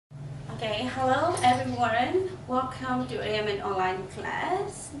Okay, hello everyone. Welcome to AMN online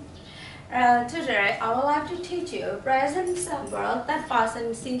class. Today I would like to teach you present simple third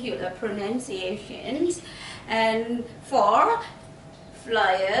person singular pronunciations and for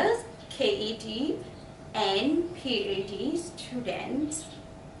flyers, KET and PET students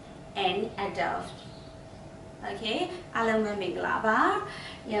and adults. Okay, alam mo mingla ba?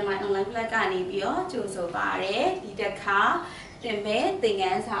 Yan may online class kani bio chuso pare di dekha tembe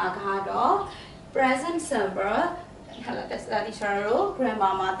tingan sa agado present simple hala testa di charo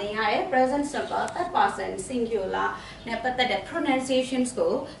grammar ma tin ya present simple third person singular နဲ့ပတ်သက်တဲ့ pronunciations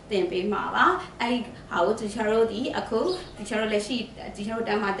ကိုသင်ပေးမှာပါအဲဒီဟာကိုဒီချာတို့ဒီအခုဒီချာတို့လက်ရှိဒီချာတို့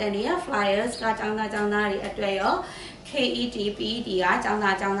တန်းမှာတက်နေတဲ့ flyers ကကျောင်းသားတွေအတွက်ရော KET PET ကကျောင်း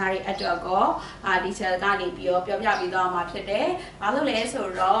သားတွေအတွက်ကိုဒီချာကနေပြီးတော့ပြောပြပြီးတော့မှာဖြစ်တယ်ဘာလို့လဲဆို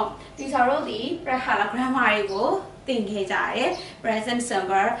တော့ဒီချာတို့ဒီ grammar တွေကိုသင်ခဲ့ကြတယ် present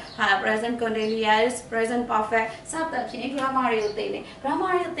simple present continuous present perfect စသဖြင့် grammar တွေကိုသင်တယ်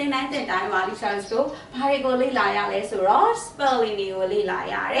grammar တွေကိုသင်တိုင်းမှာ listeners တို့ဘာတွေကိုလေ့လာရလဲဆိုတော့ spelling တွေကိုလေ့လာ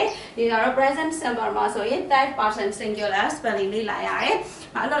ရတယ်ဒီကတော့ present simple မှာဆိုရင် third person singular spelling လေ့လာရတယ်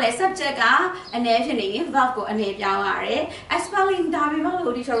ဘာလို့လဲ subject ကအနေဖြစ်နေရင် verb ကိုအနေပြောင်းရတယ် spelling ဒါပေမဲ့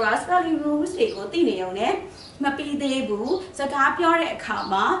လို့ဒီဆိုတော့ spelling rules တွေကိုသိနေုံနဲ့မပြီးသေးဘူးစကားပြောတဲ့အခါ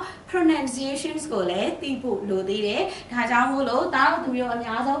မှာ pronunciations ကိုလည်းသိဖို့လိုသေးတယ်ဒါကြောင့်မို့လို့ဒါတို့သူမျိုးအ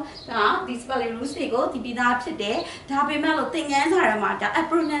များဆုံးဒါဒီ spelling rules တွေကိုသိပြီးသားဖြစ်တယ်ဒါပေမဲ့လို့သင်ခန်းစာထဲမှာဒါ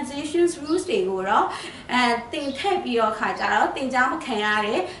pronunciations rules တွေကိုတော့သင်ထည့်ပြီးတော့ခါကြတော့သင်ကြားမခံရ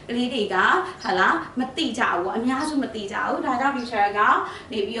တဲ့ကလေးတွေကဟာလားမသိကြဘူးအများစုမသိကြဘူးဒါကြောင့် teacher က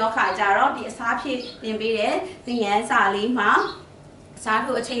နေပြီးတော့ခါကြတော့ဒီအစားဖြည့်သင်ပေးတဲ့သင်ခန်းစာလေးမှာစား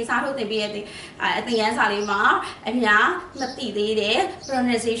ထုတ်အချိန်စားထုတ်သင်ပေးတဲ့သင်ခန်းစာလေးမှာအများမသိသေးတဲ့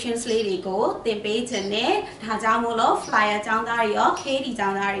pronunciations လေးတွေကိုသင်ပေးခြင်းနဲ့ဒါကြောင့်မို့လို့ flyer ကျောင်းသားတွေရော KD ကျော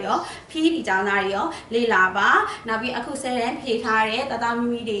င်းသားတွေရော PET ကျောင်းသားတွေရောလေ့လာပါနောက်ပြီးအခု10တန်းဖြေထားတဲ့တသားမ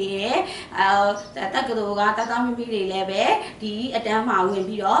မီတွေရဲ့တက္ကသိုလ်ကတသားမမီတွေလည်းပဲဒီအတန်းမှာဝင်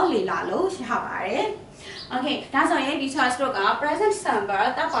ပြီးတော့လေ့လာလို့ရပါတယ်Okay, that's why we charge to present simple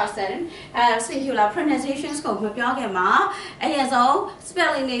third person singular pronunciations ကိုမပြောခင်မှာအရင်ဆုံး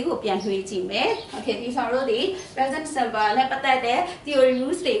spelling လေးကိုပြန်တွေးကြည့်မယ် Okay, ဒီဆောင်လို့ဒီ present simple နဲ့ပတ်သက်တဲ့ theory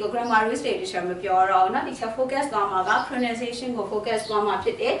rules တွေကို grammar rules တွေတခြားမပြောတော့เนาะဒီချက် focus သွားမှာက pronunciation ကို focus သွားမှာဖြ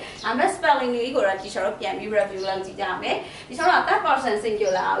စ်တယ်။ဒါပေမဲ့ spelling လေးကိုတော့ဒီချက်တော့ပြန်ပြီး review လုပ်ကြည့်ကြမယ်။ဒီချက်တော့ third person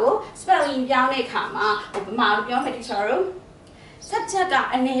singular ကို spelling ပြောင်းတဲ့အခါမှာဘယ်မှာပြောမယ်ဒီချက်တော့subject က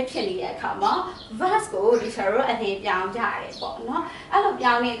အနေဖြစ်နေတဲ့အခါမှာ verb ကိုဒီစာရောအနေပြောင်းကြရတယ်ပေါ့နော်အဲ့လို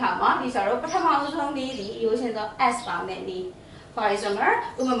ပြောင်းတဲ့အခါမှာဒီစာရောပထမဆုံးဒီရိုးရှင်းသော s ပေါင်းတဲ့ဒီ for example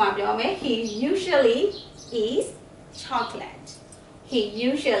ဥပမာပြောမယ် he usually eats chocolate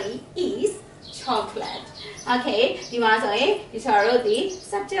okay ဒီမှာဆိုရင်ဒီစာရောဒီ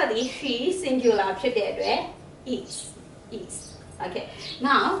subject ဒီ he singular ဖြစ်တဲ့အတွက် eats okay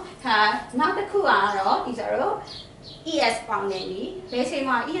now နောက်တစ်ခုကတော့ဒီစာရောES ပေါင်းနေပြီဘယ်ချိန်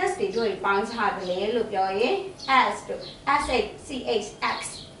မှာ ES တွေတို့ပေါင်းချတယ်လို့ပြောရင် S တို့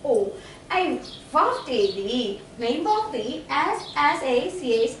SHCHXO အဲ့ verb တွေဒီ main verb တွေ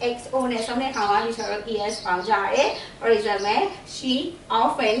SHCHXO နဲ့ဆုံးတဲ့အခါမှာဒီဆိုတော့ ES ပေါင်းကြတယ် for example she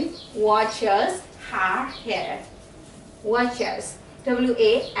often washes her hair washes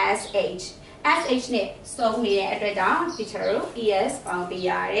WASH SH နဲ့စုံနေတဲ့အတွက်ကြောင့် teacher တို့ ES ပေါင်းပေးရ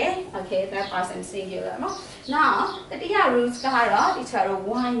တယ် okay that person singular เนาะ now တတိယ rules ကတော့ teacher တို့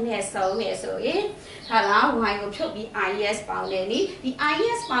y နဲ့စုံနေဆိုရင်ဟာလား y ကိုဖြုတ်ပြီး IS ပေါင်းနေနီးဒီ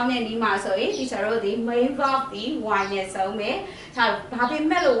IS ပေါင်းတဲ့နီးမှာဆိုရင် teacher တို့ဒီ main verb ဒီ y နဲ့စုံမယ်ဒါပေ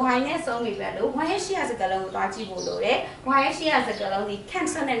မဲ့လို့ y နဲ့စုံပြီပဲလို့ y ရဲ့ရှေ့စကားလုံးကိုသွားကြည့်ဖို့လိုတယ် y ရဲ့ရှေ့စကားလုံးဒီ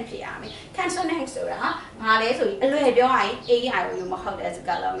consonant ဖြစ်ရမယ် consonant ဆိုတာဘာလဲဆိုရင်အလွယ်ပြောရရင် AIOU မဟုတ်တဲ့စ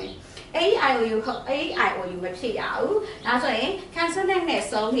ကားလုံးပဲAIOU မဖြစ်ရဘူးဒါဆိုရင် consonant နဲ့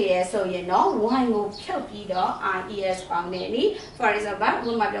စုံနေရဆိုရင်တော့ y ကိုဖြုတ်ပြီးတော့ IES ပေါင်းနေနီ for example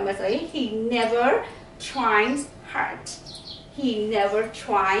ဥပမာပြောမယ်ဆိုရင် he never tries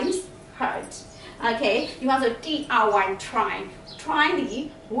hard okay ဒီမှာဆို TRY try ဒီ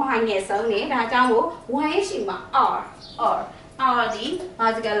y နဲ့စုံနေဒါကြောင့်မို့ y ရဲ့ရှိမှာ R ဒီဘာ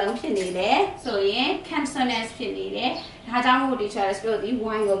စကားလုံးဖြစ်နေလဲဆိုရင် consonant ဖြစ်နေတယ်ဒါကြောင့်မို့ဒီ teacher တို့ဒီ y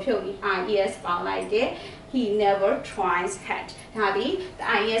ကိုဖြုတ်ပြီး IES ပေါင်းလိုက်တယ် he never tries hard ဒါဒီ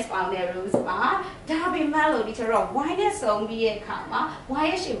IES ပေါင်းတဲ့ rules ပါဒါပေမဲ့လို့ဒီ teacher တို့ y နဲ့စုံပြီးတဲ့အခါမှာ y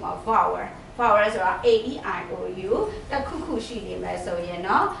ရဲ့ရှိမှာ vowel ဆိုတာ AEIOU တခုခုရှိနေမယ်ဆိုရင်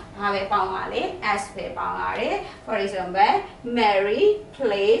တော့ဘာပဲပေါင်းပါလဲ S ပဲပေါင်းရတယ် for example Mary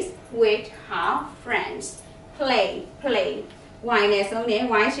plays with her friends play y နဲ့စုံနေ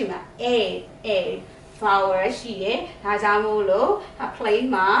y ရှိမှာ A vowel ရှိတယ်ဒါကြောင့်မို့လို့ play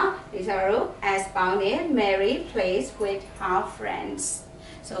မှာဒီကျတော့ as ပေါင်းတယ် Mary plays with her friends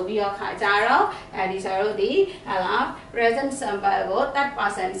so ပြီးတော့ခါကြတော့ဒီကျတော့ဒီဟာလား present simple ကို third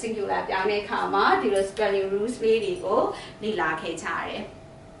person singular ပြောင်းတဲ့အခါမှာဒီလို spelling rules လေးတွေကိုလေ့လာခဲ့ကြတယ်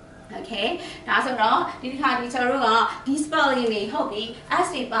Okay ဒါဆိုတော့ဒီတစ်ခါဒီကျတော့ကဒီ spelling တွေဟုတ်ပြီ s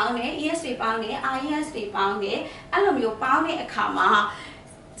တွေပေါင်းတယ် es တွေပေါင်းတယ် is တွေပေါင်းတယ်အဲ့လိုမျိုးပေါင်းတဲ့အခါမှာ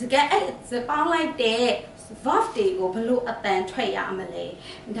တကယ်အဲ့ပေါင်းလိုက်တဲ့ verb တွေကိုဘယ်လိုအတန်ထွက်ရမလဲ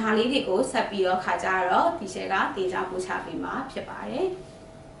ဒါလေးတွေကိုဆက်ပြီးတော့ခါကြတော့ဒီရှယ်ကသင်ကြားပို့ချပေးမှာဖြစ်ပါတယ်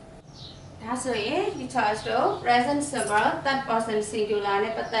ဒါဆိုရင်ဒီ charge တော့ present simple third person singular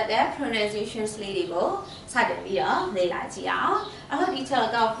နဲ့ပတ်သက်တဲ့ pronunciations လေးတွေကိုစတင်ပြီးတော့လေ့လာကြည့်အောင်အခုဒီ charge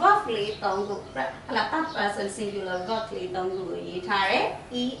က verb လေး၃ခုဟလာ third person singular verb လေး၃ခုကိုရေးထားတယ်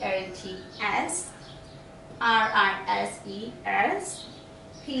ERTS RISES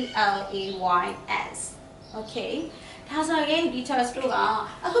PLAYS okay ဒါဆိုရင်ဒီ charge တို့က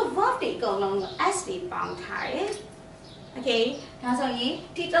အခု verb တွေအကုန်လုံး s တွေပေါင်းထားတယ် Okay ဒါဆိုရင်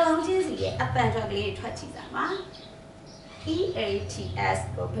ဒီတစ်လုံးချင်းစီရဲ့အတန်ထွက်ကလေးတွေထွက်ကြည့်စမ်းပါ EATS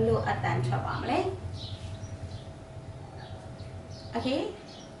ကိုဘယ်လိုအတန်ထွက်ပါမလဲ Okay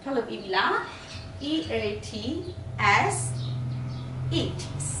ထွက်လို့ပြီးပြီလား EATS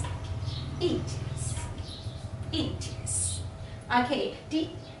eats Okay ဒီ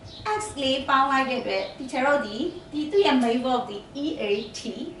x လေးပေါင်းလိုက်တဲ့အတွက်ဒီချေတော့ဒီသူ့ရဲ့ main verb ဒီ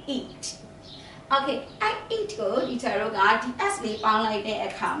eat Okay အဲ့ eat ကိုဒီချာတို့ကဒီ s လေးပေါင်းလိုက်တဲ့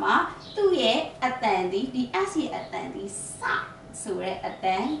အခါမှာသူ့ရဲ့အတန်ဒီ s ရဲ့အတန်ဒီစဆိုတဲ့အတ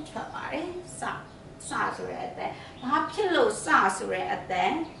န်ထွက်ပါတယ်စဆိုတဲ့အတန်ဘာဖြစ်လို့စဆိုတဲ့အတ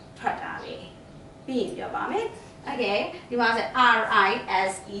န်ထွက်တာလဲပြီးရင်ပြောပါမယ် Okay ဒီမှာဆို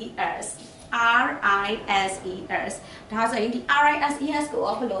RISES ဒါဆိုရင်ဒီ RISES ကို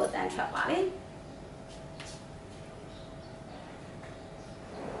ဘယ်လိုအတန်ထွက်ပါလဲ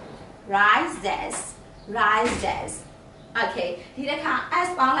rises okay ဒီတစ်ခါ s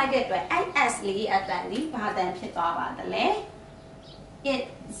ပေါင်းလိုက်တဲ့အတွက်အဲ့ s လေးအတန်ဒီဘာတန်ဖြစ်သွားပါသလဲ it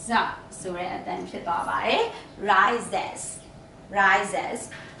ဆိုတဲ့အတန်ဖြစ်သွားပါတယ် rises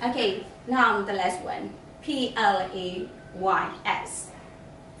okay now the last one PLAYS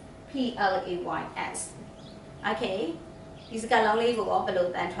okay ဒီစကားလုံးလေးကိုဘယ်လို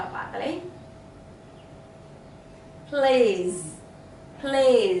တန်ထွက်ပါသလဲ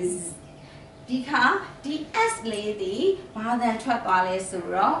please ဒီခါဒီ s လေးဒီဘာတန်ထွက်သွားလဲဆို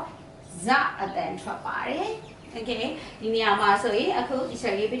တော့ အတန်ထွက်ပါတယ် Okay ဒီနေရာမှာဆိုရင်အခုဒီချ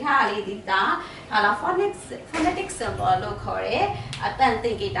က်ရေးပြထားလေးဒီကဟာလာ phonetic symbol လို့ခေါ်တယ်အတန်သ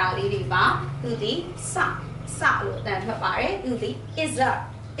င်္ကေတလေးတွေပါသူဒီစလို့အတန်ထွက်ပါတယ်သူဒီ is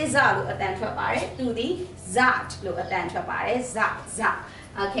လို့အတန်ထွက်ပါတယ်သူဒီ zat လို့အတန်ထွက်ပါတယ် zat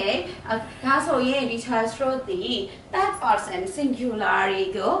Okay ဒါဆိုရင်ဒီ charge ဒီ third person singular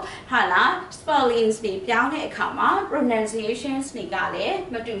ကိုဟာလာ spellings တွေပြောင်းတဲ့အခါမှာ pronunciations တွေကလည်း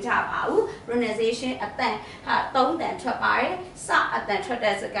မတူကြပါဘူး pronunciation အတန်၃တန်ထွက်ပါတယ်စအတန်ထွက်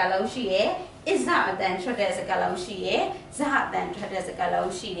တဲ့စကားလုံးရှိရယ် is အတန်ထွက်တဲ့စကားလုံးရှိရယ် za အတန်ထွက်တဲ့စကား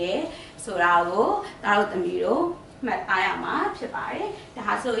လုံးရှိတယ်ဆိုတာကိုဒါတို့သမီးတို့မှတ်သားရမှာဖြစ်ပါတယ်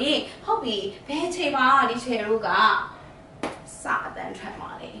ဒါဆိုရင်ဟုတ်ပြီဘယ်ချိန်မှာဒီချေတို့ကစအတန်ထွက်မှာ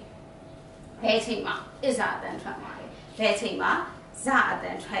လေဘယ်ချိန်မှာ is အတန်ထွက်မှာလေဘယ်ချိန်မှာဇအတ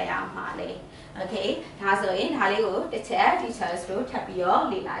န်ထွက်ရမှာလေ Okay ဒါဆိုရင်ဒါလေးကိုတစ်ချက် teachers တို့ထပ်ပြီးတော့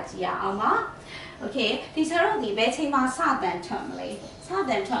လေ့လာကြည့်ရအောင်ပါ Okay teacher တို့ဒီဘယ်ချိန်မှာစအတန်ထွက်မလဲစအ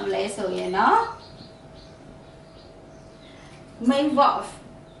တန်ထွက်မလဲဆိုရင်နော်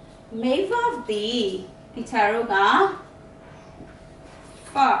main verb ဒီ teacher တို့က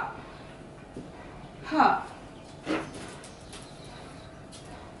for her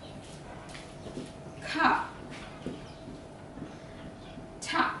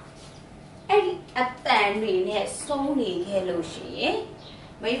အဲ့ဒီအတန်တွေနဲ့ဆုံးနေခဲ့လို့ရှိရင်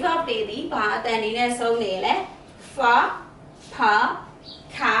main verb တွေဒီဘာအတန်တွေနဲ့ဆုံးနေလဲ for ka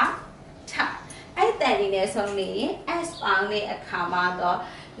ta အဲ့တန်တွေနဲ့ဆုံးနေရင် s ပေါင်းတဲ့အခါမှာတော့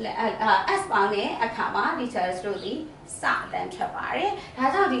s ပေါင်းတဲ့အခါမှာ teachers တို့ဒီစအတန်ထွက်ပါတယ်ဒါ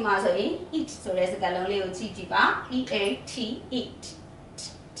ကြောင့်ဒီမှာဆိုရင် eat ဆိုတဲ့စကားလုံးလေးကိုကြည့်ကြည့်ပါ eat eat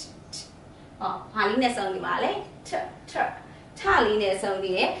ဟာလေးနဲ့ဆုံးနေပါလေထလေးနဲ့ဆုံး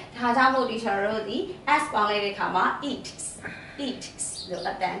နေတယ်ဒါကြောင့်မို့ဒီ teacher တို့ဒီ s ပေါင်းလိုက်တဲ့အခါမှာ eats လို့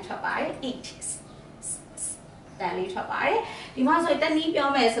အတန်ထွက်ပါတယ် eats တန်လေးထွက်ပါတယ်ဒီမှာဆိုရင်တနည်းပြော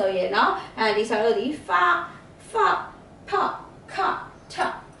မယ်ဆိုရင်เนาะဒီ teacher တို့ဒီ fa ka ta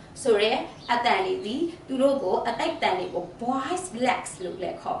ဆိုရဲ အတန်လေးဒီသူတို့ကိုအတိုက်တန်လေးကို voice lax လို့လ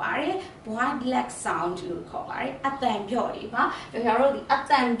ည်းခေါ်ပါတယ် voice lax sound လို့ခေါ်ပါတယ်အတန်ပြော့တွေပါကျွန်တော်တို့ဒီအ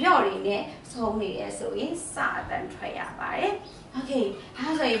တန်ပြော့တွေနဲ့ဆုံးနေရဆိုရင်စအတန်ထွက်ရပါတယ် okay ဒါ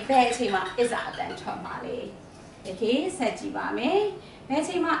ဆိုရင်ဘယ်အချိန်မှာ is အတန်ထွက်မှာလဲ okay ဆက်ကြည့်ပါမယ်ဘယ်အ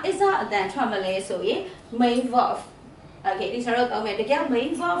ချိန်မှာ is အတန်ထွက်မလဲဆိုရင် main verb okay ဒီကျွန်တော်တို့သုံးမယ်တကယ်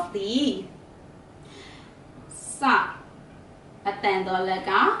main verb ဒီစအတန်တော်လည်း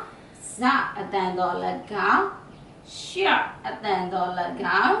ကဇအတန်တော်လည်းကရှအတန်တော်လည်းက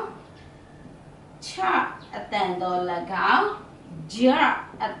ချအတန်တော်လည်းကဂျ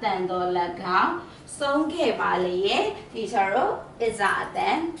အတန်တော်လည်းကဆုံးခဲ့ပါလေဒီကျွန်တော် is အတ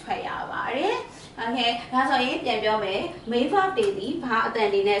န်ထွက်ရပါတယ် okay ဒါဆိုရင်ပြန်ပြောမယ် main verb တွေဒီဘာအတန်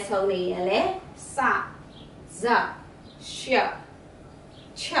တွေနဲ့ဆုံးနေရလဲစဇရှ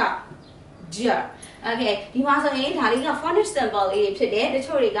ချဂျokay ဒီမှာဆိုရင်ဒါလေးက phonics symbol လေးတွေဖြစ်တယ်တ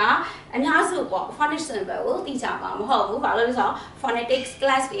ချို့တွေကအများစုပေါ့ phonics symbol ကိုသိကြမှာမဟုတ်ဘူးဘာလို့လဲဆိုတော့ phonetics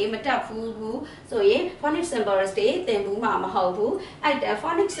class တွေမတက်ဘူးဆိုရင် phonics symbols တွေသင်ဘူးမှာမဟုတ်ဘူးအဲ့ဒါ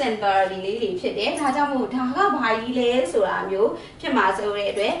phonics symbol လေးတွေဖြစ်တယ်ဒါကြောင့်မို့ဒါကဘာကြီးလဲဆိုတာမျိုးဖြစ်မှာဆိုတဲ့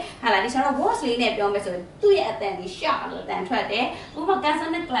အတွက်ဟာလာဒီကျွန်တော် voice လေးနဲ့ပြောမယ်ဆိုရင်သူ့ရဲ့အတန်ကြီးရှလို့အတန်ထွက်တယ်ဥပမာ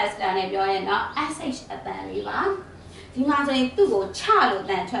consonant cluster နဲ့ပြောရင်တော့ sh အတန်လေးပါဒီမှာဆိုရင်သူ့ကိုချလို့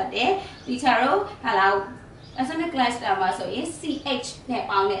တန်ထွက်တယ်ဒီချာတော့ဟာလာ consonant cluster မှာဆိုရင် ch နဲ့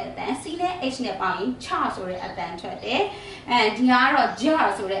ပေါင်းတဲ့အတန် c နဲ့ h နဲ့ပေါင်းရင်ချဆိုတဲ့အတန်ထွက်တယ်အဲဒီကတော့ j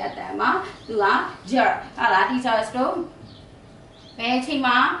ဆိုတဲ့အတန်မှာသူက j ဟာလာဒီချာတော့ဘယ်အချိန်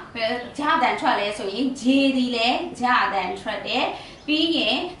မှာဘယ်ဂျာတန်ထွက်လဲဆိုရင် j ဒီလဲဂျာတန်ထွက်တယ်ပြီးရ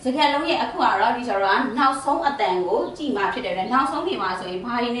င်စကားလုံးရဲ့အခုကတော့ဒီချာတော့နောက်ဆုံးအတန်ကိုကြည့်မှဖြစ်တယ်နောက်ဆုံးနေမှာဆိုရင်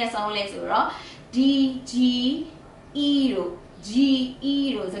ဘာရင်းနဲ့ဆုံးလဲဆိုတော့ d g e တို့ g e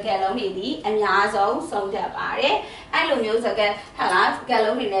တို့စကားလုံးတွေဒီအများဆုံးဆုံးတတ်ပါတယ်အဲ့လိုမျိုးစကားဟာလားစကား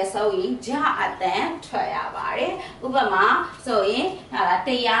လုံးတွေနဲ့ဆုံးရင်ဂျအတန်ထွက်ရပါတယ်ဥပမာဆိုရင်ဟာလားတ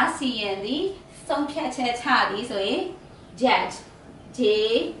ရားစီရင်သည်ဆုံးဖြတ်ချက်ချသည်ဆိုရင် judge j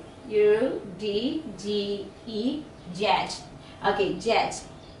u d g e judge okay judge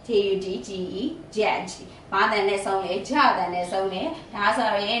j u d g e judge ဘာတန်နဲ့ဆုံးလဲဂျတန်နဲ့ဆုံးတယ်ဒါဆို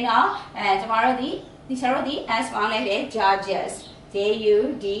ရင်တော့ကျမတို့ဒီဒီချာတို့ဒီ s ပေါင်းလိုက်တဲ့ judges j u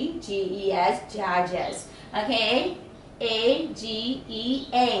d g e s judges okay a g e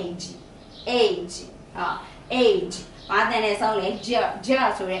age age age ဘာတန်နဲ့ဆုံးလဲ j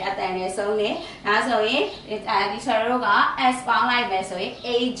ဆိုတဲ့အတန်နဲ့ဆုံးတယ်ဒါဆိုရင်ဒီချာတို့က s ပေါင်းလိုက်မယ်ဆိုရင်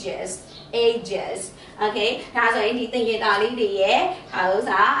ages ages okay ဒါဆိုရင်ဒီသင်္ကေတလေးတွေရဲ့ဟာဥ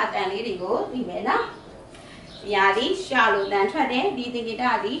စားအတန်လေးတွေကိုသိမယ်နော်ဒီဟာဒီရှာလို့တန်ထွက်တယ်ဒီသင်္ကေတ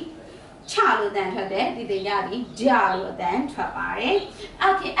ဒီချလို့တန်ထွက်တယ်ဒီတင်ကြဒီဂျာလို့အတန်ထွက်ပါတယ်โอ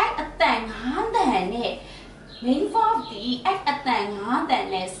เคအဲ့အတန်9တန်နဲ့ main verb ဒီအဲ့အတန်9တန်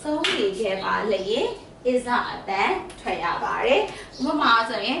နဲ့ဆုံးနေခဲ့ပါလေ is အတန်ထွက်ရပါတယ်ဥပမာ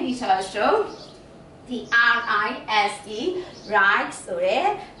ဆိုရင်ဒီဆိုတော့ဒီ rise rise ဆိုတဲ့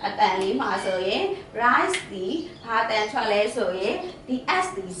အတန်လေးမှာဆိုရင် rise ဒီဘာတန်ထွက်လဲဆိုရင်ဒီ s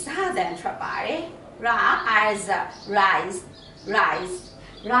ဒီစတန်ထွက်ပါတယ် rise rise rise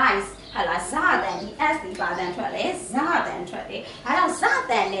rise ဟာလာဇာတန်ဒီ s ဒီပါတန်ထွက်လဲဇာတန်ထွက်တယ်အဲဒါဇာ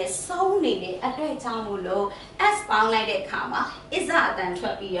တန်နဲ့ဆုံးနေတဲ့အတွေ့အကြောင်းလို့ s ပေါင်းလိုက်တဲ့အခါမှာ is အတန်ထွ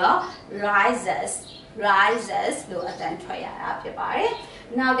က်ပြီးတော့ rises rises လို့အတန်ထွက်ရတာဖြစ်ပါတယ်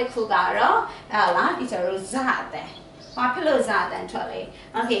နောက်တစ်ခုကတော့ဟာလာဒီကျတော့ဇာတန်ဘာဖြစ်လို့ဇာတန်ထွက်လဲ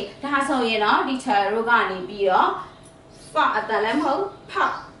okay ဒါဆိုရင်တော့ဒီ char တို့ကနေပြီးတော့ fa အတန်လည်းမဟုတ် pa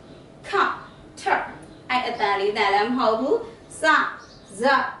ka ta အဲ့အတန်လေးတန်လည်းမဟုတ်ဘူးဇာ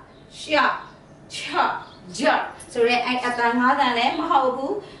ရှာချဂျာဆိုရဲအဲ့အတန်9တန်လည်းမဟုတ်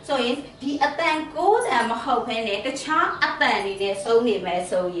ဘူးဆိုရင်ဒီအတန်9တန်မဟုတ်ဘဲနဲ့တခြားအတန်တွေနဲ့ဆုံးနေမယ်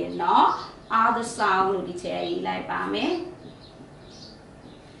ဆိုရင်တော့ other sound လို့ဒီချက်ရေးလိုက်ပါမယ်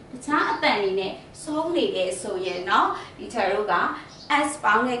တခြားအတန်တွေနဲ့ဆုံးနေတယ်ဆိုရင်တော့ဒီချက်တို့က s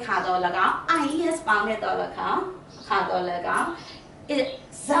ပေါင်းတဲ့ခါတော့၎င်း is ပေါင်းတဲ့တော့၎င်းခါတော့၎င်း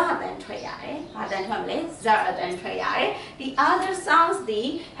ဇာတန်ထွက်ရတယ်။ဘာတန်ထွက်မလဲ။ဇာတန်ထွက်ရတယ်။ဒီ other sounds ဒီ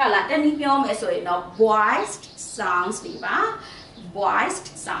ဟာလာတနည်းပြောမယ်ဆိုရင်တော့ voiced sounds ဒီပါ။ voiced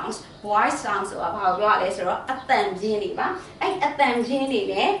sounds ဆိုတာဘာကိုပြောရလဲဆိုတော့အတန်ပြင်းတွေပါ။အဲ့အတန်ပြင်းတွေ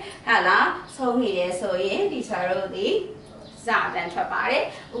နဲ့ဟာလာဆုံးနေတယ်ဆိုရင်ဒီချာတို့ဒီဇာတန်ထွက်ပါတယ်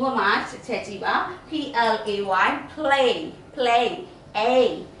။ဥပမာချက်ကြည့်ပါ play play a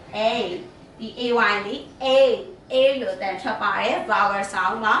ဒီ ay ဒီ a လို့တန်ထွက်ပါတယ် vowel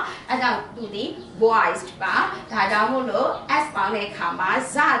sound မှာအဲကြောင့်သူဒီ voiced ပါဒါကြောင့်မို့လို့ s ပေါင်းတဲ့အခါမှာ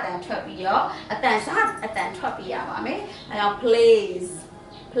ဇတန်ထွက်ပြီးတော့အတန်ထွက်ပြီးရပါမယ်အဲကြောင့် plays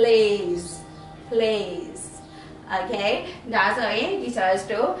Okay ဒါဆိုရင် teachers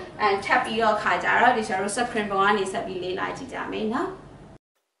တို့ထပ်ပြီးတော့ခါကြတော့ teacher တို့ screen ပေါ်ကနေဆက်ပြီးလေ့လာကြည့်ကြမယ်နော်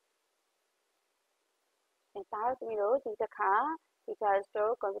ဒါတော့ဒီလိုဒီတစ်ခါ teachers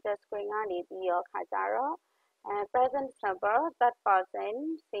တို့ computer screen ကနေပြီးတော့ခါကြတော့ present simple third person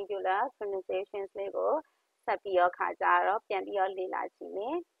singular pronunciations လေးကိုဆက်ပြီးတော့ခါကြတော့ပြန်ပြီးတော့လေ့လာကြည့်မ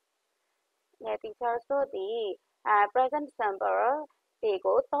ယ်။ teachers တို့ဒီpresent simple တွေ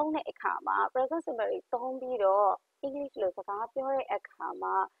ကိုသုံးတဲ့အခါမှာ present simple တွေသုံးပြီးတော့ English လိုစကားပြောတဲ့အခါ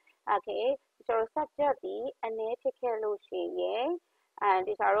မှာ okay ကျွန်တော် subject ဒီအနေဖြစ်ခဲ့လို့ရှိရင်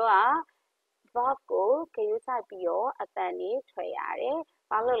ဒီကျွန်တော်တို့က verb ကိုဂရုစိုက်ပြီးတော့အတန်လေးထွက်ရတယ်။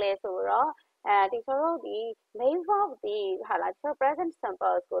ဘာလို့လဲဆိုတော့ဒီကျွန်တော်တို့ဒီ main verb ဒီဟာလားကျွန်တော် present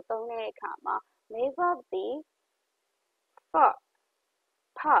simple ကိုသုံးတဲ့အခါမှာ main verb ဒီ for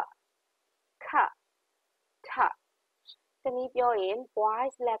ဖခထတနည်းပြောရင်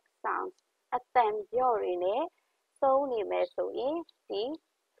voice like sounds အတန်ပြောရင်းနဲ့သုံးနေမယ်ဆိုရင်ဒီ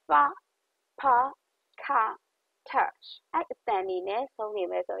ဖဖခထအဲ့အတန်နေနဲ့သုံးနေ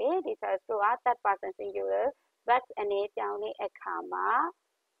မယ်ဆိုရင်ဒီ third person singular verb အနေပြောင်းတဲ့အခါမှာ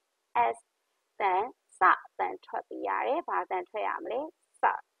s တန်စတန်ထွက်ပြရတယ်။ဘာတန်ထွက်ရမလဲစ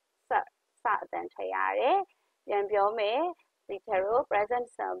တန်ထွက်ရတယ်။ပြန်ပြောမယ်ဒီကျတော့ present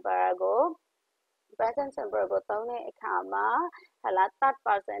simple ကိုသုံးတဲ့အခါမှာဟလာ third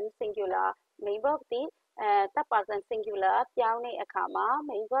person singular main verb ဒီ third person singular ပြောင်းတဲ့အခါမှာ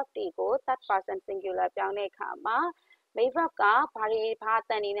main verb တွေကို third person singular ပြောင်းတဲ့အခါမှာ main verb ကဘာ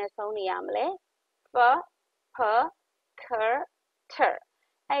တန်နေနဲ့ဆုံးနေရမလဲဖခထ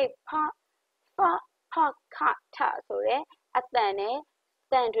အဲ့ဖခထဆိုတဲ့အတန်နဲ့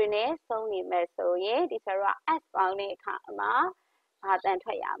တန်တွေနဲ့ဆုံးနေမယ်ဆိုရင်ဒီဆိုတော့ s ပေါင်းတဲ့အခါမှာဘာတန်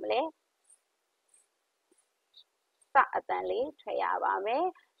ထွက်ရမလဲစအတန်လေးထွက်ရပါမယ်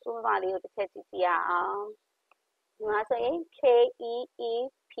ဥပမာလေးကိုတစ်ချက်ကြည့်ကြရအောင်ဒီမှာဆိုရင်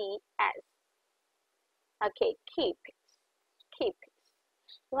KEEPS okay keep ဒီ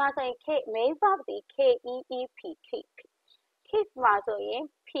မှာဆိုရင် main verb ဒီ KEEP keep မှာဆိုရင်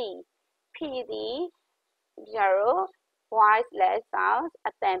P ဒီvoiceless sounds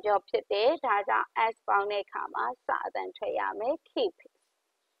အတန်ပြောဖြစ်တယ်ဒါကြောင့် s ပေါင်းတဲ့အခါမှာစအတန်ထွက်ရမယ် keep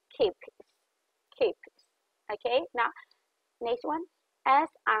okay now next one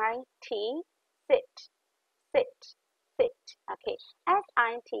SIT sit okay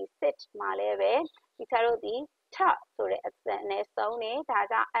SIT sit မှာလည်းပဲဒီကျတော့ဒီထဆိုတဲ့အတန်နဲ့ဆုံးနေဒါ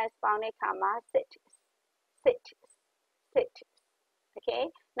ကြောင့် s ပေါင်းတဲ့အခါမှာ sit okay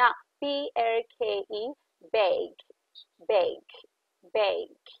now BAKE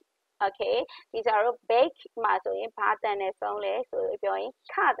bake okay ဒီကျတော့ bake မှာဆိုရင်ဘာတန်နဲ့ဆုံးလဲဆိုပြောရင်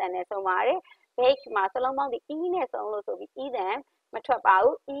ခတန်နဲ့ဆုံးပါတယ် bake မှာစလုံးပေါင်းဒီ e နဲ့ဆုံးလို့ဆိုပြီး e တန်မထွက်ပါ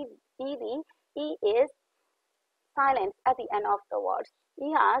ဘူး e is silence at the end of the word ဒီ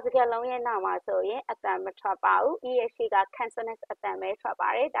ဟာစကားလုံးရဲ့နောက်မှာဆိုရင်အတန်မထွက်ပါဘူး e ရဲ့ရှေ့က consonant အတန်ပဲထွက်ပါ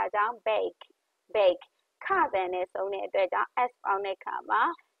တယ်ဒါကြောင့် bake ခတန်နဲ့ဆုံးတဲ့အတွက်ကြောင့် s ပေါင်းတဲ့အခါမှာ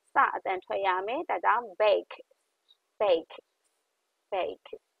စအတန်ထွက်ရမယ်ဒါကြောင့် bake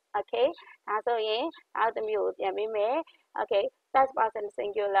okay ဒါဆိုရင်နောက်တစ်မျိုးပြန်ပေးမယ် okay third person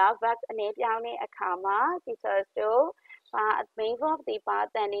singular verb အနေပြောင်းတဲ့အခါမှာ teachers တို့ main verb ဒီပါ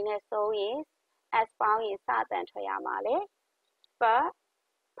တန်နေနဲ့ဆုံးရင် s ပေါင်းရင်စတန်ထွက်ရမှာလေဖ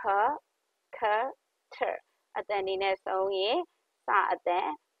ခထအတန်နေနဲ့ဆုံးရင်စအတန်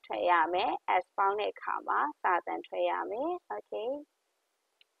ထွက်ရမယ် s ပေါင်းတဲ့အခါမှာစတန်ထွက်ရမယ် okay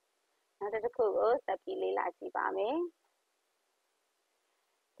နောက်တစ်ခုကိုဆက်ပြီးလေ့လာကြည့်ပါမယ်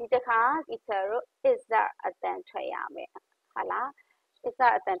ဒီတစ်ခါ teacher တို့ is there အတန်ထွက်ရမယ်ဟုတ်လား is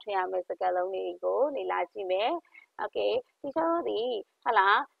there အတန်ထွက်ရမယ်စကားလုံးလေးကိုလေ့လာကြည့်မယ် okay teacher တို့ဒီဟုတ်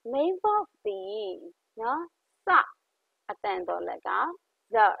လား main verb ဒီနော်စအတန်တော်လက်က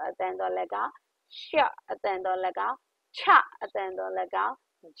the အတန်တော်လက်က sh အတန်တော်လက်က ch အတန်တော်လက်က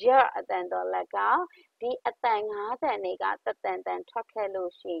j အတန်တော်လက်ကဒီအတန်5တန်တွေကတတန်ထွက်ခဲ့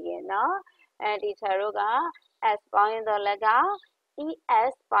လို့ရှိရင်နော်teacher တို့က s ပေါင်းရင်တော်လက်က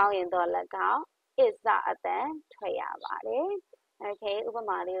es ပေါင်းရင်တော်လက်က is the အတန်ထွက်ရပါတယ် okay ဥပ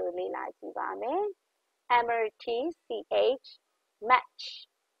မာလေးကိုလေ့လာကြည့်ပါမယ် MRTCH match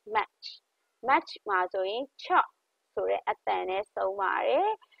မှာဆိုရင် ch ဆိုတဲ့အတန်နဲ့ဆုံးပါတယ်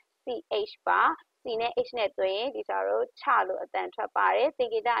ch ပါ c နဲ့ h နဲ့တွဲရင်ဒီကျတော့ ch လို့အတန်ထွက်ပါတယ်သ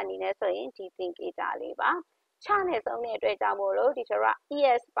င်္ကေတအနေနဲ့ဆိုရင်ဒီသင်္ကေတလေးပါ ch နဲ့ဆုံးတဲ့အတွက်ကြောင့်မို့လို့ဒီကျတော့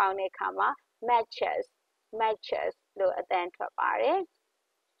es ပေါင်းတဲ့အခါမှာ matches လို့အတန်ထွက်ပါတယ်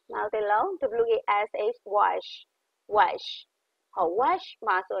နောက်တစ်လုံး wash wash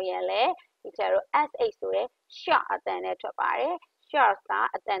မှာဆိုရင်လေဒီကျတော့ sh ဆိုတဲ့ short အတန်နဲ့ထွက်ပါတယ် short က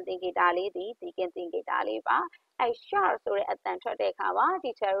အတန်သင်္ကေတလေးဒီကင်သင်္ကေတလေးပါ short ဆိုတဲ့အတန်ထွက်တဲ့အခါမှာ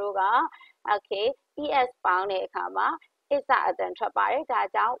teacher တို့က okay es ပေါင်းတဲ့အခါမှာ is အတန်ထွက်ပါတယ်ဒါ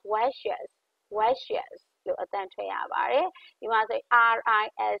ကြောင့် washes လို့အတန်ထွက်ရပါတယ်ဒီမှာဆို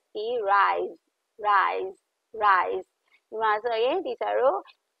rise rise ဒီမှာဆိုရင် teacher တို့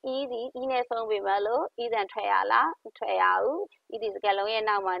e ဒီ e နဲ့ဆုံးပြီမလို့ e တန်ထွက်ရလားမထွက်ရဘူး e ဒီစကားလုံးရဲ့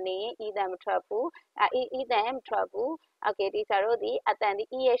နောက်မှာနေရင် e တန်မထွက်ဘူးe တန်မထွက်ဘူး okay teacher တို့ဒီအတန်ဒီ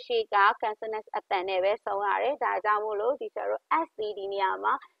e ရဲ့ရှေ့က consonant အတန်နဲ့ပဲဆုံးရတယ်ဒါကြောင့်မို့လို့ teacher တို့ s ဒီနေရာ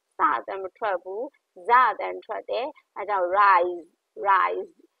မှာစအတန်မထွက်ဘူးဇအတန်ထွက်တယ်အဲကြောင့် rise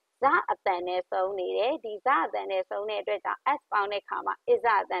ဇအတန်နဲ့ဆုံးနေတယ်ဒီဇအတန်နဲ့ဆုံးတဲ့အတွက်ကြောင့် s ပေါင်းတဲ့အခါမှာ is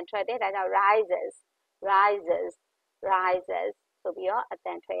အတန်ထွက်တယ်ဒါကြောင့် rises ဆိုပြီးတော့အတ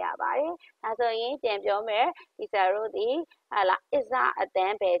န်ထွက်ရပါတယ်ဒါဆိုရင်ပြန်ပြောမယ် teacher တို့ဒီဟာလား is အတ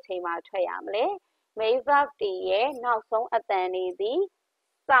န်ဘယ်အချိန်မှာထွက်ရမလဲ main verb တွေရဲ့နောက်ဆုံးအတန်တွေသည်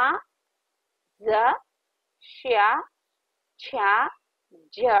စ ဇ ရှ ချ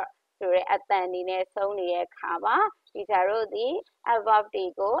ဂျဆိုတဲ့အတန်တွေနဲ့ဆုံးနေတဲ့အခါမှာ teacher တို့ဒီ verb တွေ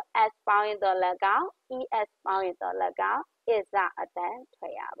ကို s ပေါင်းရင်တော့၎င်း es ပေါင်းရင်တော့၎င်း is အတန်ထွ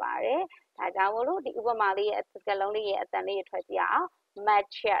က်ရပါတယ်ဒါကြောင့်မို့လို့ဒီဥပမာလေးရဲ့စကားလုံးလေးရဲ့အတန်လေးထွက်ကြည့်အောင်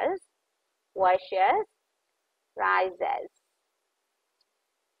matches washes rises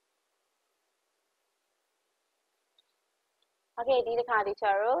okay ဒီတစ်ခါ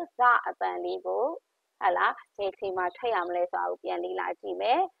teacher တို့ဇအတန်လေးကိုဟာလားဒီအချိန်မှာထွက်ရမလဲဆိုတာကိုပြန်လေ့လာကြည့်မ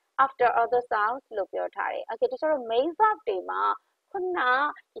ယ် after other sounds လို့ပြောထားတယ် okay teacher တို့ main verb တွေမှာခုန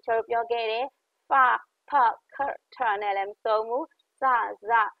teacher တို့ပြောခဲ့တဲ့ fa pa ka ta နဲ့လည်းမဆုံးဘူး sa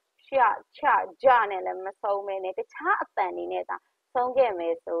za sha cha ja နဲ့လည်းမဆုံးပဲနဲ့တခြားအတန်တွေနဲ့သာဆုံးခဲ့မ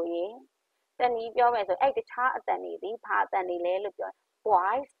ယ်ဆိုရင်တနည်းပြောမယ်ဆိုအဲ့တခြားအတန်တွေဒီဘာအတန်တွေလဲလို့ပြော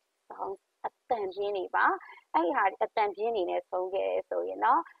voice sound အတန်ပြင်းတွေပါအဲ့ဟာအတန်ပြင်းတွေနဲ့ဆုံးခဲ့တယ်ဆိုရင်เน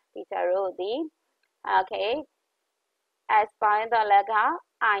าะ teacher တို့ဒီ okay s ပေါင်းတော့၎င်း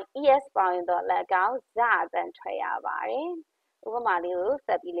es ပေါင်းတော့၎င်းဇအတန်ထွက်ရပါတယ်ဥပမာလေးကိုဆ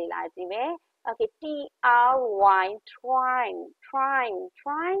က်ပြီးလေ့လာကြည့်မယ် okay try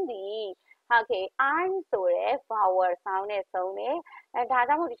trying ဒီ okay I ဆိုတဲ့ vowel sound နဲ့ဆုံးတယ်အဲဒါ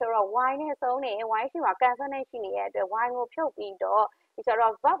ကြောင့်မို့ဒီကျတော့ y နဲ့ဆုံးတယ် y ရှိမှာ consonant ရှိနေတဲ့အတွက် y ကိုဖြုတ်ပြီးတော့ဒီကျ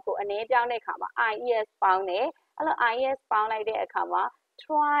တော့ verb ကိုအနေပြောင်းတဲ့အခါမှာ ies ပေါင်းတယ်အဲ့လို ies ပေါင်းလိုက်တဲ့အခါမှာ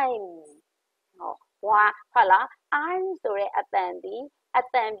trying ဟုတ်လား I ဆိုတဲ့အတန်ဒီအ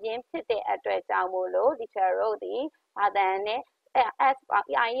တန်ပြင်းဖြစ်တဲ့အတွက်ကြောင့်မို့လို့ဒီကျတော့ဒီအတန်နဲ့s ပေါင်း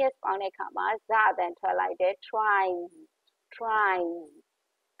ies ပေါင်းတဲ့အခါမှာဇအတန်ထွက်လိုက်တယ် trying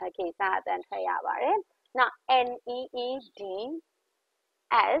okay ဇအတန်ထွက်ရပါတယ်နောက် needs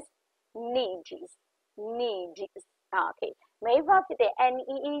okay main verb ဖြစ်တဲ့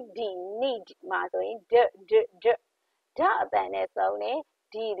need မှာဆိုရင် d အတန်နဲ့ဆုံးတယ်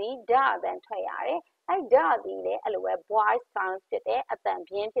ဒီဒီဒအတန်ထွက်ရတယ်အဲ့ဒဒီလေအဲ့လိုပဲ voice sound ဖြစ်တယ်အတန်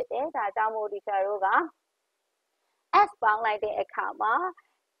ပြင်းဖြစ်တယ်ဒါကြောင့်မို့ teacher တို့က s ပေါင်းလိုက်တဲ့အခါမှာ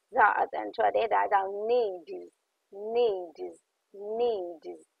ဇအတန်ထွက်တယ်ဒါကြောင့် needs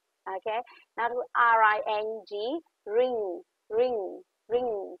okay နောက်တစ်ခု ring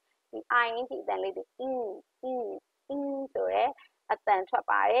ဒီ ing အတန်လေးဒီ in ဆိုရဲအတန်ထွက်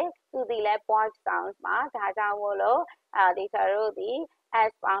ပါတယ်သူဒီလဲ voice sound မှာဒါကြောင့်မို့လို့teacher တို့ဒီ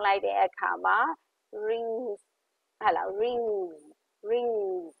s ပေါင်းလိုက်တဲ့အခါမှာ rings ဟာလား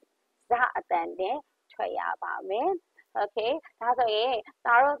rings ဇအတန်နဲ့ထွက်ရပါမယ် okay ဒါဆိုရင်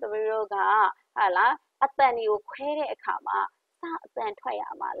ဒါတို့သမီးတို့ကဟာလားအတန်တွေကိုခွဲတဲ့အခါမှာဇအတန်ထွက်ရ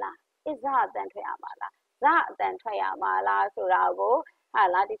မှာလား is အတန်ထွက်ရမှာလားဇအတန်ထွက်ရမှာလားဆိုတာကိုဟာ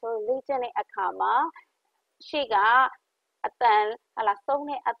လားဒီဆိုလေ့ကျင့်တဲ့အခါမှာရှေ့ကအတန်ဟာလားဆုံး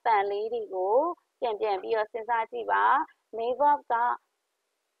တဲ့အတန်လေးတွေကိုပြန်ပြီးတော့စဉ်းစားကြည့်ပါ main verb က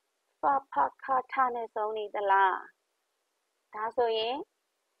fa pa ka ta နဲ့ဆုံးနေသလားဒါဆိုရင်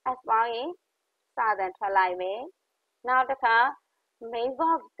s ပေါင်းရင်စတန်ထွက်လိုက်မယ်နောက်တစ်ခါ main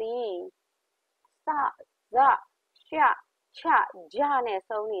verb ဒီစ ဇ ရှ ချ ဂျနဲ့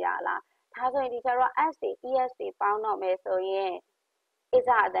ဆုံးနေတာလားဒါဆိုရင်ဒီကျတော့ s တွေ es တွေပေါင်းတော့မယ်ဆိုရင် is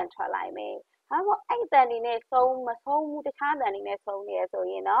အတန်ထွက်လိုက်မယ်ဟာမို့အဲ့အတန်တွေနဲ့မဆုံးဘူးတခြားအတန်တွေနဲ့ဆုံးနေရဆို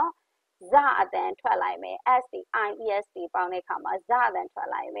ရင်တော့ဇအတန်ထွက်လိုက်မယ် s တွေ ies တွေပေါင်းတဲ့အခါမှာဇအတန်ထွက်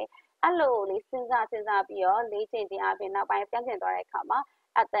လိုက်မယ်အဲ့လိုလေးစဉ်းစားပြီးတော့လေ့ကျင့်ခြင်းအပြင်နောက်ပိုင်းပြန်ကျင်သွားတဲ့အခါမှာ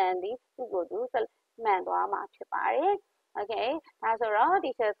အတန်ဒီသူ့ကိုယ်သူမှန်သွားမှာဖြစ်ပါတယ် okay ဒါဆိုတော့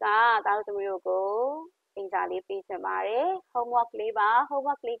teacher ကသားတို့သမီးတို့ကိုအင်္ဂါလေးပေးချင်ပါတယ် homework လေးပါ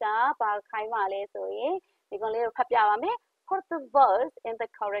homework လေးကဘာခိုင်းပါလဲဆိုရင်ဒီကောင်လေးကိုဖတ်ပြပါမယ် put the verbs in the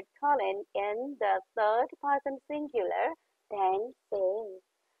correct column in the third person singular then say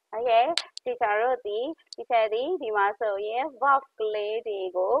okay teacher တို့ဒီ teacher ဒီမှာဆိုရင် verb ကလေးတွေ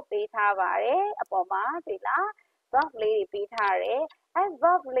ကိုပေးထားပါတယ်အပေါ်မှာတွေ့လား verb လေးတွေပေးထားတယ် as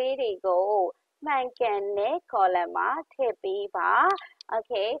verb လေးတွေကိုမှန်ကန်တဲ့ column မှာထည့်ပေးပါ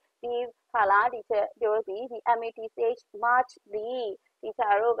okay ဒီဟာလားဒီပြောစီဒီ MATCH march ဒီစာ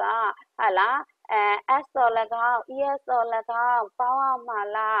တို့ကဟာလား S တော့၎င်း ES တော့၎င်းပေါင်းရမှာ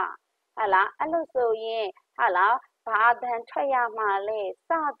လားဟာလားအဲ့လိုဆိုရင်ဟာလားဘာအတန်ထွက်ရမှာလဲစ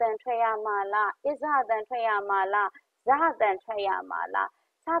အတန်ထွက်ရမှာလား is အတန်ထွက်ရမှာလားဇအတန်ထွက်ရမှာလား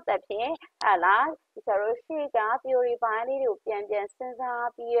စသဖြင့်ဟာလားဒီစာတို့ရှေ့က theory ပိုင်းလေးတွေကိုပြန်စဉ်းစား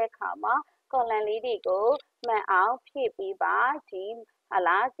ပြီးတဲ့အခါမှာ column လေးတွေကိုမှန်အောင်ဖြည့်ပေးပါဒီဟာ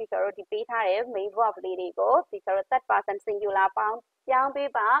လားဒီစာတို့ဒီပေးထားတဲ့ main verb လေးတွေကိုဒီစာတို့ third person singular ပေါင်းပြောင်း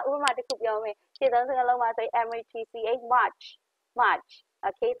ပေးပါဥပမာတစ်ခုပြောမယ်ခြေသုံးစကားလုံးမှာဆိုရင် MATCH march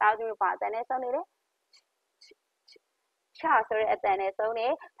okay သားစုဘာအတန်နဲ့ဆုံးနေလဲချဆိုတဲ့အတန်နဲ့ဆုံးနေ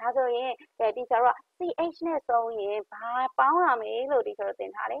ဒါဆိုရင်ဒီစာတို့က CH နဲ့ဆုံးရင်ဘာပေါင်းရမလဲလို့ဒီစာတို့သ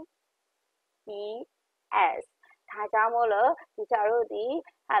င်ထားတယ် ES ဒါကြောင့်မို့လို့ဒီစာတို့ဒီ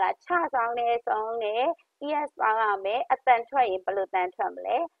ဟာလားချဆောင်နဲ့ဆုံးနေ ES ပေါင်းရမယ်အတန်ထွက်ရင်ဘယ်လိုတန်ထွက်မ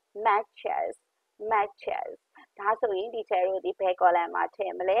လဲ matches ဒါဆိုရင်ဒီစာတို့ဒီဘယ် column မှာထ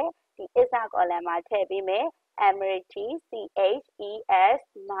ည့်မလဲဒီ is column မှာထည့်ပေးမယ် MATCHES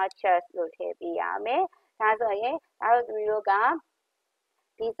matches လို့ထည့်ပေးရမယ်ဒါဆိုရင်အားတို့တို့က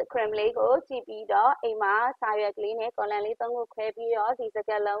ဒီ script လေးကိုကြည့်ပြီးတော့အိမ်မှာစာရွက်ကလေးနဲ့ column လေးသုံးခုခွဲပြီးတော့ဒီစ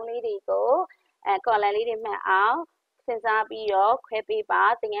ကားလုံးလေးတွေကိုcolumn လေးတွေမှတ်အောင်စဉ်းစားပြီးတော့ခွဲပေးပါ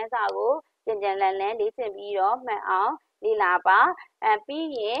သင်ခန်းစာကိုကြံလန်းလေ့ကျင့်ပြီးတော့မှတ်အောင်လေ့လာပါပြီး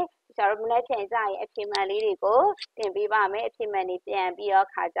ရင်ကျွန်တော်တို့မနေ့ပြန်ကြရင်အဖြေမှန်လေးတွေကိုတင်ပေးပါမယ်အဖြေမှန်တွေပြန်ပြီးတော့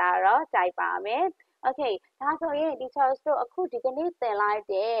ခါကြတော့ကြိုက်ပါမယ် okay ဒါဆိုရင် teachers တို့အခုဒီကနေ့သင်လိုက်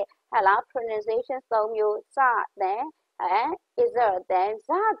တဲ့ဟာလား pronunciation 3မျိုးစတဲ့ is then စ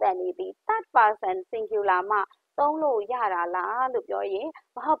တဲ့နေပြီး third person singular မှာသုံးလို့ရတာလားလို့ပြောရင်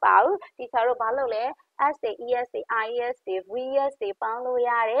မဟုတ်ပါဘူး teacher တို့ဘာလုပ်လဲ s တွေ es တွေ is တွေ vs တွေပေါင်းလို့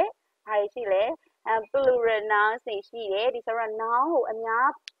ရတယ်ဘာတွေရှိလဲ plural nouns တွေရှိတယ်ဒီဆိုတော့ noun ကိုအများ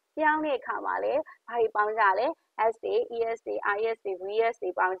ပြောင်းတဲ့အခါမှာလေဘာတွေပေါင်းကြလဲ s တွေ es တွေ is တွေ vs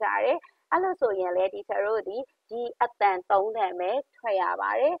တွေပေါင်းကြတယ်အဲ့လိုဆိုရင်လေ teacher တို့ဒီအတန်3တန်ပဲထွက်ရပါ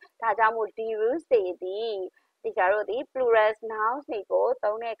တယ်ဒါကြောင့်မို့ဒီ rules တွေဒီ teacher တို့ဒီ plural nouns တွေကို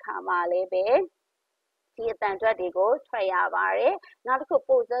သုံးတဲ့အခါမှာလည်းပဲဒီအတန်အတွက်တွေကိုထွက်ရပါတယ်နောက်တစ်ခု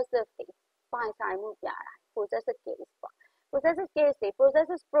possessive တွေပိုင်ဆိုင်မှုပြတာ possessive case ပေါ့ possessive case တွေ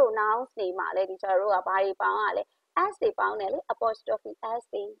possessive pronouns တွေမှာလည်း teacher တို့ကဘာတွေပေါင်းရလဲ s တွေပေါင်းတယ်လေ apostrophe s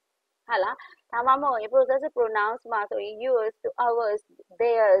တွေဟုတ်လားဒါမှမဟုတ်ရင် possessive pronouns မှာဆိုရင် yours ours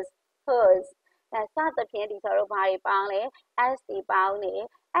theirs hers စသဖြင့် teacher တို့ဘာတွေပေါင်းလဲ s တွေပေါင်းနေ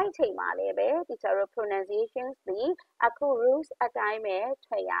အဲ့ချိန်မှာလည်းပဲ teacher တို့ pronunciations တွေအခု rules အတိုင်းပဲ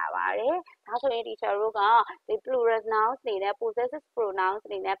ထွက်ရပါတယ်ဒါဆိုရင် teacher တို့ကဒီ plural nouns တွေနဲ့ possessive pronouns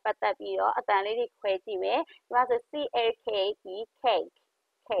တွေနဲ့ပတ်သက်ပြီးတော့အတန်လေးတွေခွဲကြည့်မယ်ဒီမှာဆို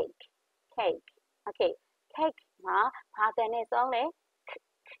cake okay cake မှာဘာတန်နဲ့ဆုံးလဲ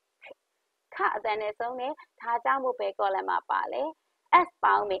ခအတန်နဲ့ဆုံးတယ်ဒါကြောင့်မို့ပဲ column မှာပါလဲ s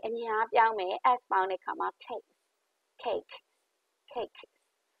ပေါင်းမယ်အများပြောင်းမယ် s ပေါင်းတဲ့အခါမှာ cake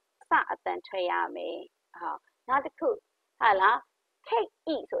စအတန်ထွက်ရမယ်နောက်တစ်ခုဟာလား cake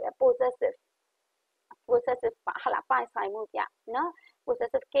eat ဆိုရ possessive ပါဟာလားပိုင်ဆိုင်မှုပြနော်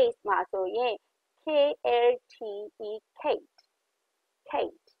possessive case မှာဆိုရင် KATE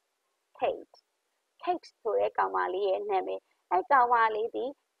kate ဆိုတဲ့ကောင်မလေးရဲ့နာမည်အဲ့ကောင်မလေးဒီ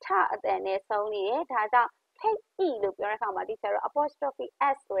ထအတန်နဲ့ဆုံးနေတယ်ဒါကြောင့် kate e လို့ပြောတဲ့အခါမှာ teacher တို့ apostrophe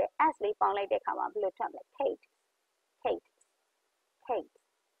s ဆိုတဲ့ s လေးပေါင်းလိုက်တဲ့အခါမှာဘယ်လိုထွက်မလဲ kate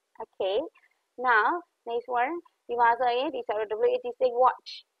okay now next one ဒီမှာဆိုရင် teacher တို့ WAT say watch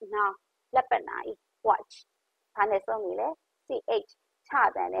now လက်ပတ်နာ watch ဘာနဲ့ဆုံးနေလဲ ch ချ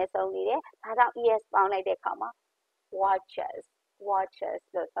အတန်နဲ့ဆုံးနေတယ်ဒါကြောင့် es ပေါင်းလိုက်တဲ့အခါမှာ watches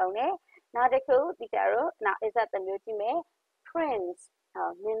လို့ဆုံးတယ်နောက်တစ်ခု teacher တို့ now is that မျိုးကြည့်မယ် prince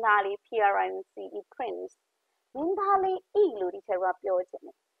မင်းသားလေး prince prince မင်းသားလေး e လို့ teacher ကပြောချင်တ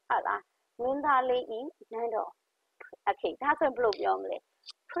ယ်ဟုတ်လားမင်းသားလေး e နန်းတော် okay ဒါဆိုဘယ်လိုပြောမလဲ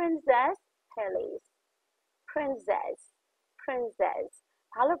princess palace princess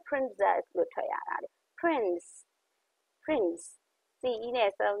ဘာလို့ princess လို့ထွက်ရတာလဲ prince c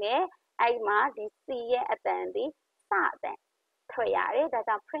နဲ့ဆုံးတယ်အဲ့မှာဒီ c ရဲ့အတန်ဒီစအတန်ထွက်ရတယ်ဒါ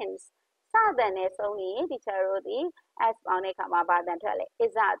ကြောင့် prince စအတန်နဲ့ဆုံးရင် teacher တို့ဒီ s ပေါင်းတဲ့အခါမှာဘာအတန်ထွက်လဲ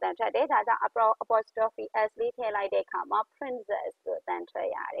is အတန်ထွက်တယ်ဒါကြောင့် apostrophe s လေးထည့်လိုက်တဲ့အခါမှာ princess လို့အတန်ထွက်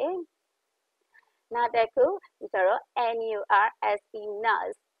ရတယ်နောက်တစ်ခု teacher တို့ nurse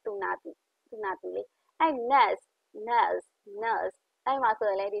nurse သူနာသူလေးအဲ့ nurse အဲ့မှာဆို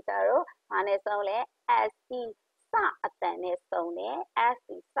ရင်လေ teacher တို့ဘာနဲ့ဆုံးလဲ se စအတန်နဲ့ဆုံးတယ်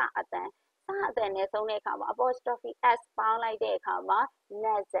se စအတန်စ then is only come apostrophe s bound like the comma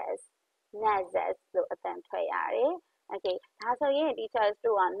nazes so then try okay that's all you teachers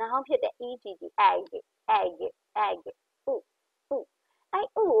do now hit the egg ooh ooh I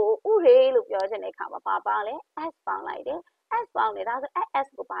ooh really look your gene comma papa s bound like this s bound it that's s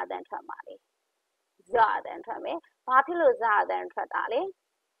go ba then try mali za then try me papilo za then try dali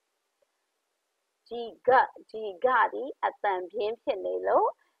G ဒီအတန်ပြင်းဖြစ်နေလို့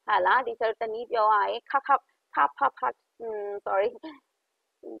ဟာလားဒီဆိုတနည်းပြောရရင်ခsorry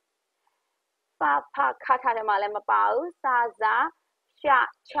ဖခထားတယ်မှာလည်းမပါဘူးစာရှာ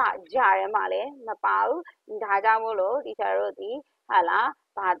ချကြရဲမှာလည်းမပါဘူးဒါကြောင့်မို့လို့ဒီကျတို့ဒီဟာလား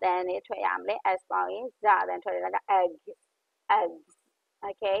ဘာတန်နေထွက်ရမလဲ s ပေါင်းရင်ဇာတန်ထွက်တယ်က eggs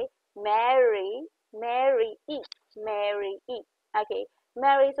okay Mary eat okay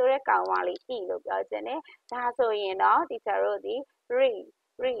Mary ဆိုတဲ့ကောင်မလေး eat လို့ပြောခြင်းနဲ့ဒါဆိုရင်တော့ဒီကျတို့ဒီ read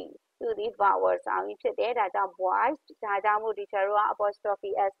သူဒီ vowel sound ဖြစ်တယ်ဒါကြောင့် boys ဒါကြောင့်မို့ဒီကျတို့က apostrophe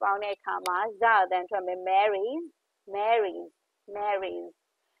s ပေါင်းတဲ့အခါမှာဇာတန်ထွက်မယ် Marys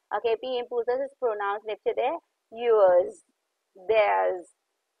okay ပြီးရင် possessive pronouns တွေဖြစ်တယ် yours theirs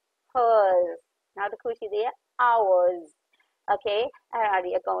hers နောက်တစ်ခုရှိသေးတယ် ours okay အဲ့ဒါ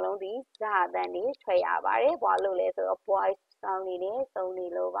ဒီအကုန်လုံးဒီဇာတန်တွေထွက်ရပါတယ်ဘာလို့လဲဆိုတော့ boys sound နေနဲ့သုံးနေ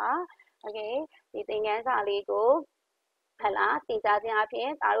လို့ပါ okay ဒီသင်ခန်းစာလေးကိုဟလာသင်ကြားခြင်းအပြင်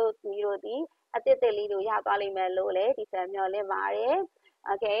ဒါတို့ဒီလိုဒီအသစ်သစ်လေးတို့ရသွားလိမ့်မယ်လို့လည်းဒီဆက်မျှော်လင့်ပါတယ်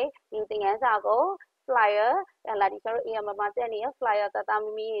okay ဒီသင်ခန်းစာကို flyer ဟလာဒီကျတော့ EM မှာတက်နေတဲ့ flyer တတ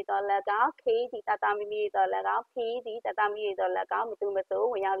မီမီတွေတော့လက်က K ဒီတတမီမီတွေတော့လက်က P ဒီတတမီတွေတော့လက်ကမတူမစိုး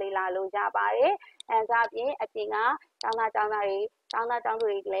ဝင်ရောက်လေ့လာလို့ရပါတယ်အဲဒါအပြင်ကကျောင်းသား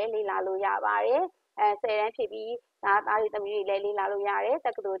တွေလည်းလေ့လာလို့ရပါတယ်10တန်းဖြစ်ပြီးသားတွေသမီးတွေလည်းလေ့လာလို့ရတယ်တ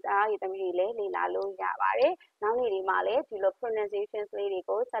က္ကသိုလ်သားတွေသမီးတွေလည်းလေ့လာလို့ရပါတယ်နောက်နေ့တွေမှာလည်းဒီလို pronunciation လေးတွေ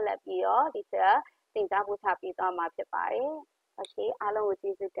ကိုဆက်လက်ပြီးတော့ဒီချက်သင်ကြားပို့ချပေးသွားမှာဖြစ်ပါတယ် Okay အားလုံးကို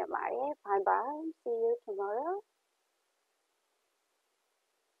ကျေးဇူးတင်ပါတယ် Bye bye see you tomorrow